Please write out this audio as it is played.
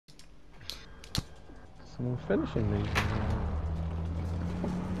Someone finishing these.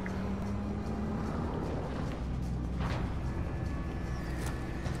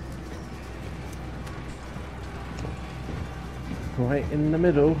 Right in the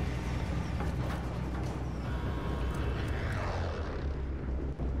middle.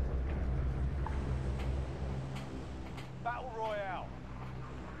 Battle Royale.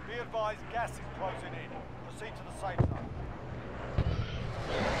 Be advised, gas is closing in. Proceed to the safe zone.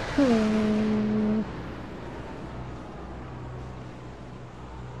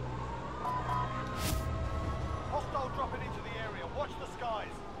 Hostile dropping into the area. Watch the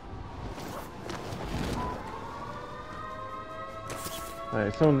skies.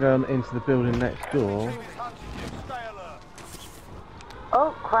 Right, someone going into the building next door. Team is hunting you. Stay alert.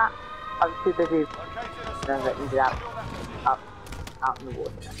 Oh crap! I'm too busy. Located a No, squad. let me get out. Secure that position. Out in the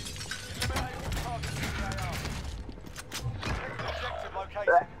water. Eliminate all targets in the AR. Objective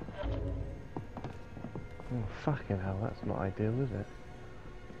located. Oh, fucking hell, that's not ideal, is it?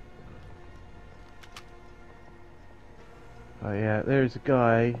 Oh yeah, there's a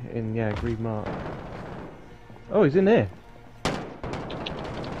guy in, green mark. Oh, he's in here.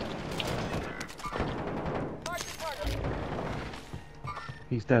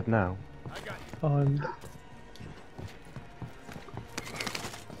 He's dead now.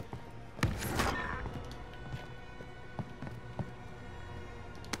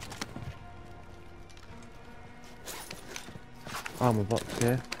 Armor box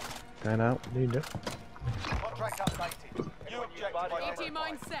here. Going out. Need it. Contract updated. New objective. ET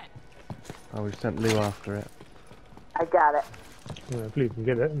mine set. Oh, we've sent Lou after it. I got it. Yeah, if you can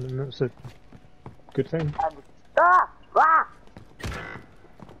get it, and that's a good thing. Ah!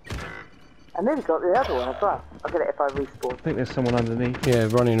 I nearly got the other one as well. I'll get it if I respawn. I think there's someone underneath. Yeah,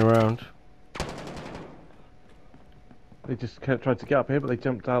 running around. They just tried to get up here, but they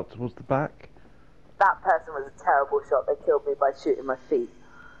jumped out towards the back. That person was a terrible shot. They killed me by shooting my feet.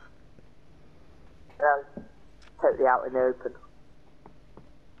 And I was totally out in the open.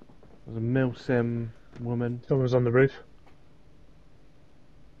 There's a milsim woman. Someone's on the roof.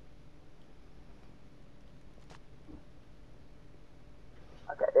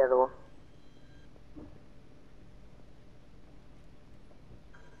 I'll get the other one.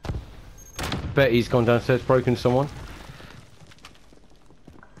 Bet he's gone downstairs, broken someone.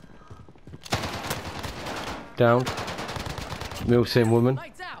 Down. Milsim woman.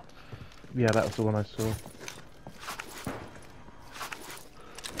 Lights out. Yeah, that was the one I saw.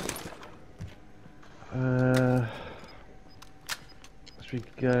 Should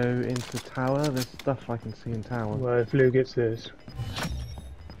we go into tower? There's stuff I can see in tower. Well, if Lou gets this.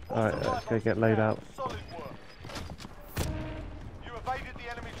 Alright, let's go get laid out. Solid work. You evaded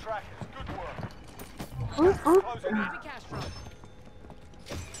the enemy trackers. Good work. Closing in. Heavy cash run.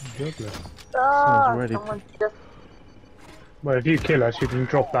 Lovely. Ah, already- someone just Well, if you kill us, you can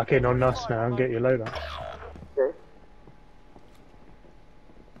drop back in on us now and get your load up. did.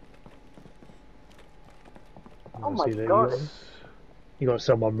 Oh my See that god. You got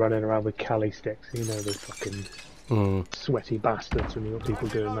someone running around with Cali sticks. You know the fucking sweaty bastards when you got people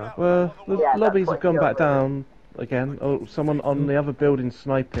doing that. Well, the Yeah, that's lobbies what have gone you're back doing. down again. Oh, someone on the other building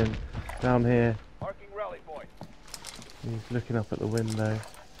sniping down here. Marking rally point. He's looking up at the window.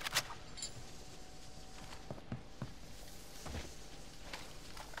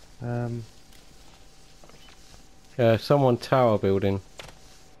 Someone tower building.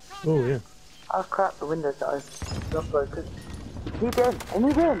 Oh yeah. Oh crap, the windows that I got broken. Need in, I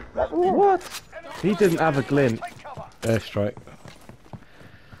need in, let me in. What? He didn't have a glint. Take cover. Airstrike.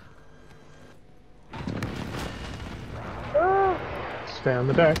 Stay on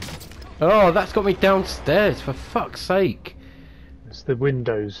the deck. Oh, that's got me downstairs, for fuck's sake. It's the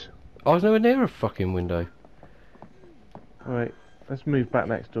windows. I was nowhere near a fucking window. Alright, let's move back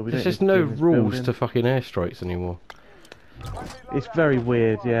next door. We There's don't just need to no be in this rules building. to fucking airstrikes anymore. It's very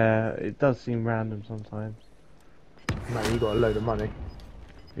weird, yeah. It does seem random sometimes. Man, you got a load of money.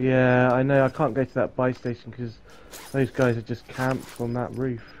 Yeah, I know. I can't go to that buy station because those guys are just camped on that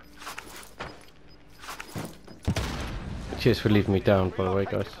roof. Cheers for leaving me down, by the way,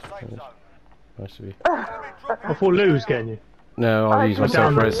 guys. Safe zone. Nice of you. I thought Lou was getting you. No, I'll use my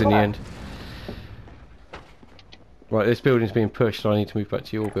down self-res in the there. end. Right, this building's being pushed, so I need to move back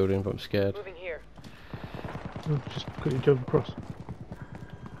to your building, but I'm scared. Moving here. Oh, just quickly jump across.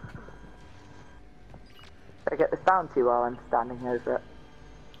 I get this bounty while I'm standing over it.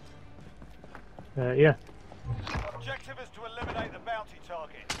 Yeah. Objective is to eliminate the bounty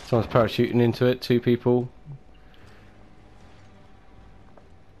target. Someone's parachuting into it, 2 people.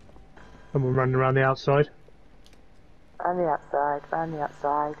 Someone running around the outside. Round the outside, round the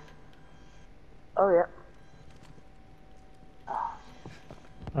outside. Oh yeah.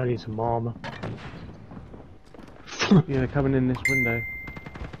 I need some armour. Yeah, they're coming in this window.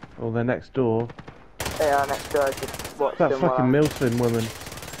 Or they're next door. They are next door. I just watched That them fucking while Milton woman.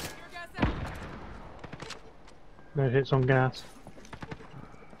 No hits on gas.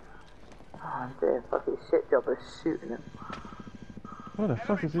 I'm doing a fucking shit job of shooting them. Where the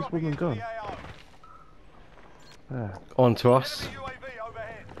fuck is this woman gone? There. On to us. UAV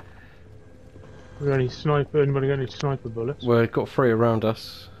overhead. We got any sniper? Anybody got any sniper bullets? We've got 3 around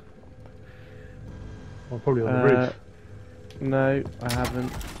us. Well, probably on the roof. No, I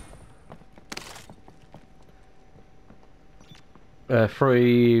haven't.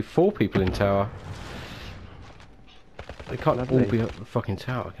 4 people in tower. They can't Lovely. all be up the fucking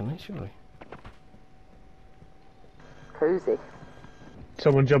tower, can they? Surely. Cozy.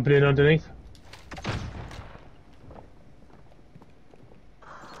 Someone jumping in underneath.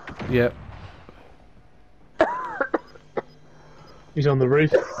 Yep. He's on the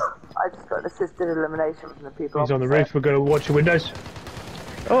roof. I just got an assisted elimination from the people. He's on the opposite. roof. We're going to watch your windows.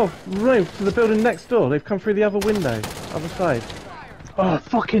 Oh, right, to the building next door. They've come through the other window. Other side. Oh,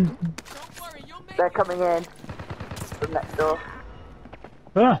 fucking... They're coming in from next door.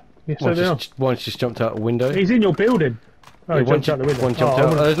 Ah! Yeah, so they are. One's just jumped out a window. He's in your building. Oh, Yeah, he jumped out the window. One jumped Oh,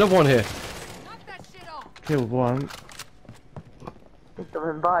 out. There's another one here. Killed one. He's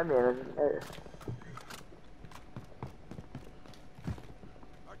coming by me and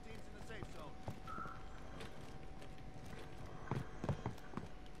Our team's in the safe zone.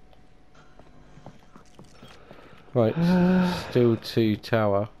 Right. Still 2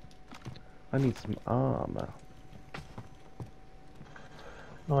 tower. I need some armour.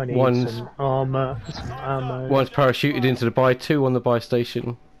 I need One's- some armour, some ammo. One's parachuted into the buy. 2 on the buy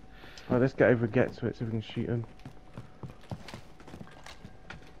station. Right, let's get over and get to it so we can shoot them.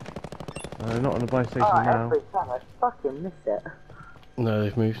 Not on the buy station oh, now. every time I fucking miss it. No,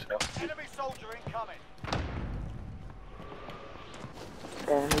 they've moved. Enemy soldier incoming.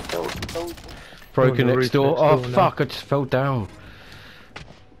 Enemy soldier. Broken On the next roof door. next Oh door now. fuck! I just fell down.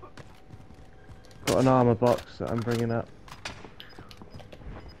 Got an armour box that I'm bringing up.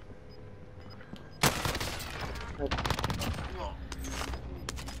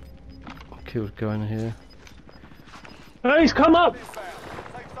 Killed a guy in here. Oh, he's come up! Safe zone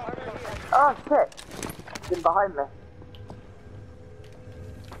contact. Oh shit! He's in behind me.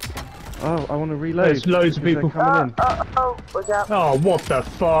 Oh, I want to reload. There's loads of because they're people. coming in. Oh, watch out. Oh, what the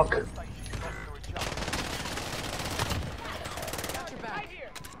fuck?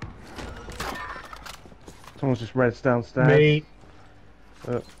 Someone's just read downstairs. Me.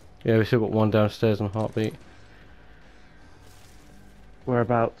 Yeah, we still got one downstairs on heartbeat.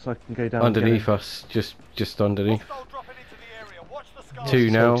 Whereabouts? I can go down. and get Underneath him. us, just underneath. Hostile dropping into the area. Watch the skies. 2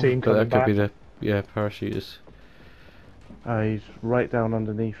 now, team but that coming could be the parachuters. He's right down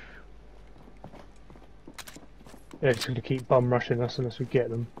underneath. Yeah, it's going to keep bum rushing us unless we get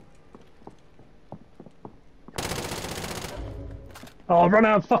them. Oh, I've run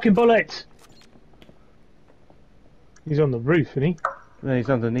out of fucking bullets! He's on the roof, isn't he? No, he's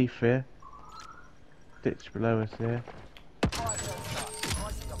underneath here. Ditch below us here. Prices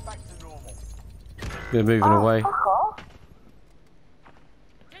are back to normal. They're moving away. Fuck off.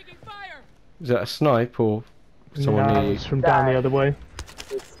 Is that a snipe or someone No, near you? it's from down the other way.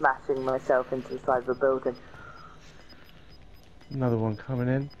 He's smashing myself into the side of a building. Another one coming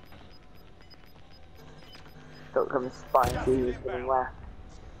in. Don't come and spy and see who's getting where.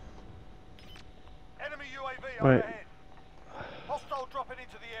 Enemy UAV Right. overhead. Hostile dropping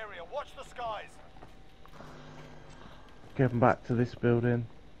into the area. Watch the skies. Getting back to this building.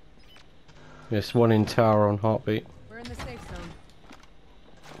 Yes, one in tower on heartbeat. We're in the safe zone.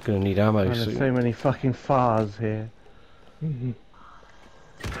 Gonna need ammo And there's soon. so many fucking FARs here. Mhm.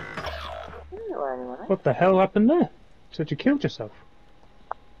 I don't know where anyone is. What the hell happened there? Said you killed yourself.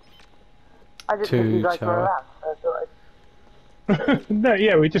 I just think you Two guys were tower. around. So I thought I'd, No,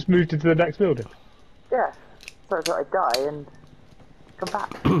 yeah, we just moved into the next building. yeah. So I thought I'd die and come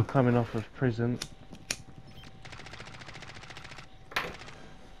back. Coming off of prison.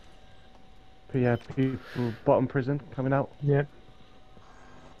 Yeah, people, bottom prison, coming out. Yeah.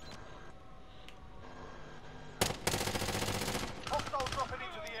 Hostile dropping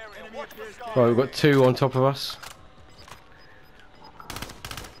into the area. Watch the skies. Right, we've got 2 on top of us.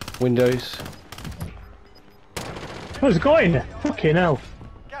 Windows. Oh, there's a guy in there. Fucking hell.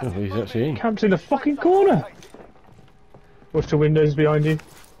 Oh, he's actually in. Camped in the fucking corner. Watch the windows behind you.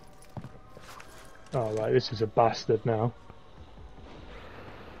 Oh, right, this is a bastard now.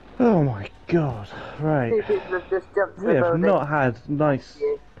 Oh my god. Right. Two people have just jumped to We the have building. not had nice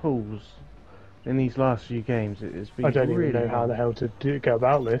pulls. in these last few games. It's been I don't really even know how hard. the hell to go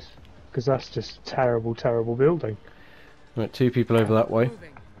about this, because that's just terrible, terrible building. Right, 2 people over that way.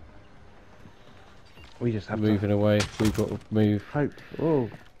 We just have Moving away. We've got to move. to hope. Oh,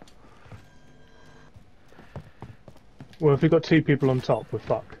 Well, if we've got 2 people on top, we're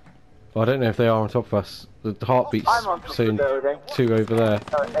fucked. I don't know if they are on top of us. The heartbeat's I'm on top of soon. the building. 2 over there.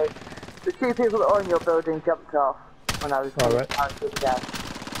 The 2 people that are on your building jumped off when I was Alright. going down.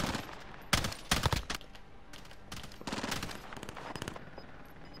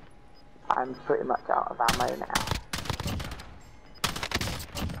 I'm pretty much out of ammo now.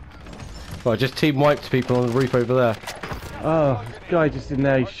 Right, just team wiped people on the roof over there. oh, this guy just in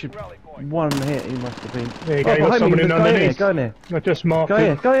there. He should one hit. He must have been. There you go, Oh, you got behind me, someone in there's a guy underneath. Go in here. I just marked Go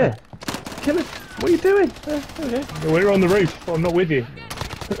here. it. Go here. Kill it. What are you doing? Okay. We're on the roof, I'm not with you.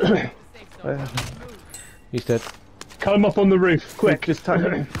 He's dead. Come up on the roof, quick. Just tuck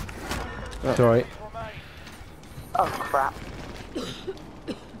it. It's alright. Oh crap.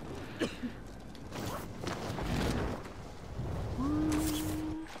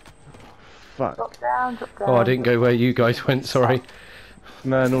 Fuck. Drop down, drop down. Oh, I didn't go where you guys went, sorry.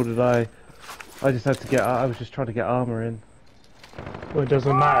 No, nor did I. I just had to get. I was just trying to get armor in. Well, it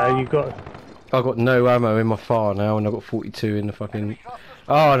doesn't matter, you've got... I've got no ammo in my fire now, and I've got 42 in the fucking...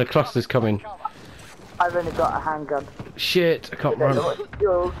 Oh, and the cluster's coming. I've only got a handgun. Shit, I can't Don't know run. what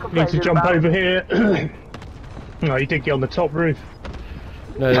you're Need to complaining jump about. over here. No, you did get on the top roof.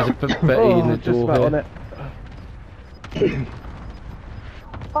 No, there's a Betty Oh, in the just door about on here. it.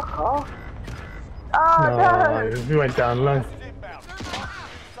 Fuck off. Oh No, no! we went down low. Inbound.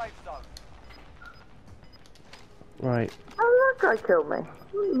 Safe zone. Right. Oh, that guy killed me.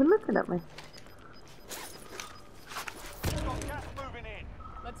 He wasn't even looking at me. Got gas moving in.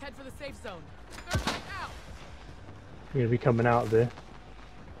 Let's head for the safe zone. Third line out. You're gonna be coming out of there.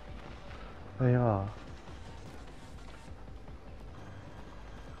 They are.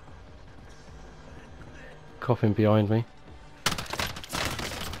 Coughing behind me.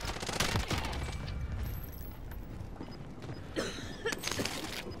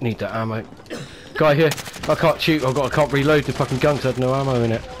 Need that ammo. Guy here. I can't shoot. I can't reload the fucking gun 'cause I had no ammo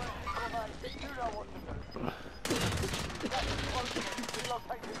in it.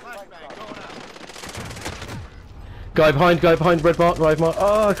 Guy behind, red mark, red mark.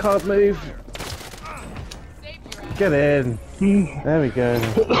 Oh, I can't move. Save your ass. Get in. There we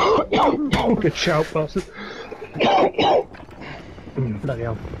go. Good shout, bastard. Bloody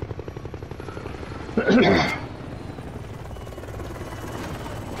hell.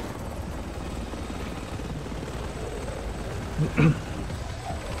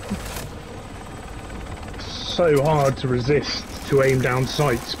 So hard to resist to aim down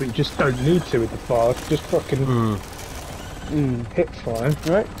sights, but you just don't need to with the fire. Just fucking hit fire.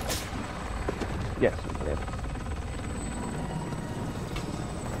 Right. Yes, we did.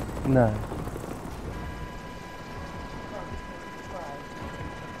 No.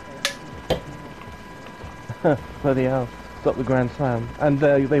 Bloody hell. Stop the Grand Slam. And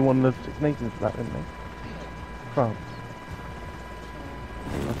they won the Six Nations for that, didn't they? France.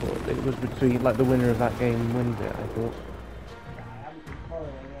 I thought it was between, like, the winner of that game wins it, I thought.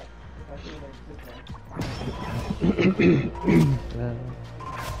 Yeah.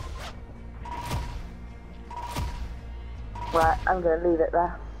 Right, I'm gonna leave it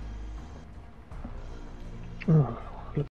there. Oh.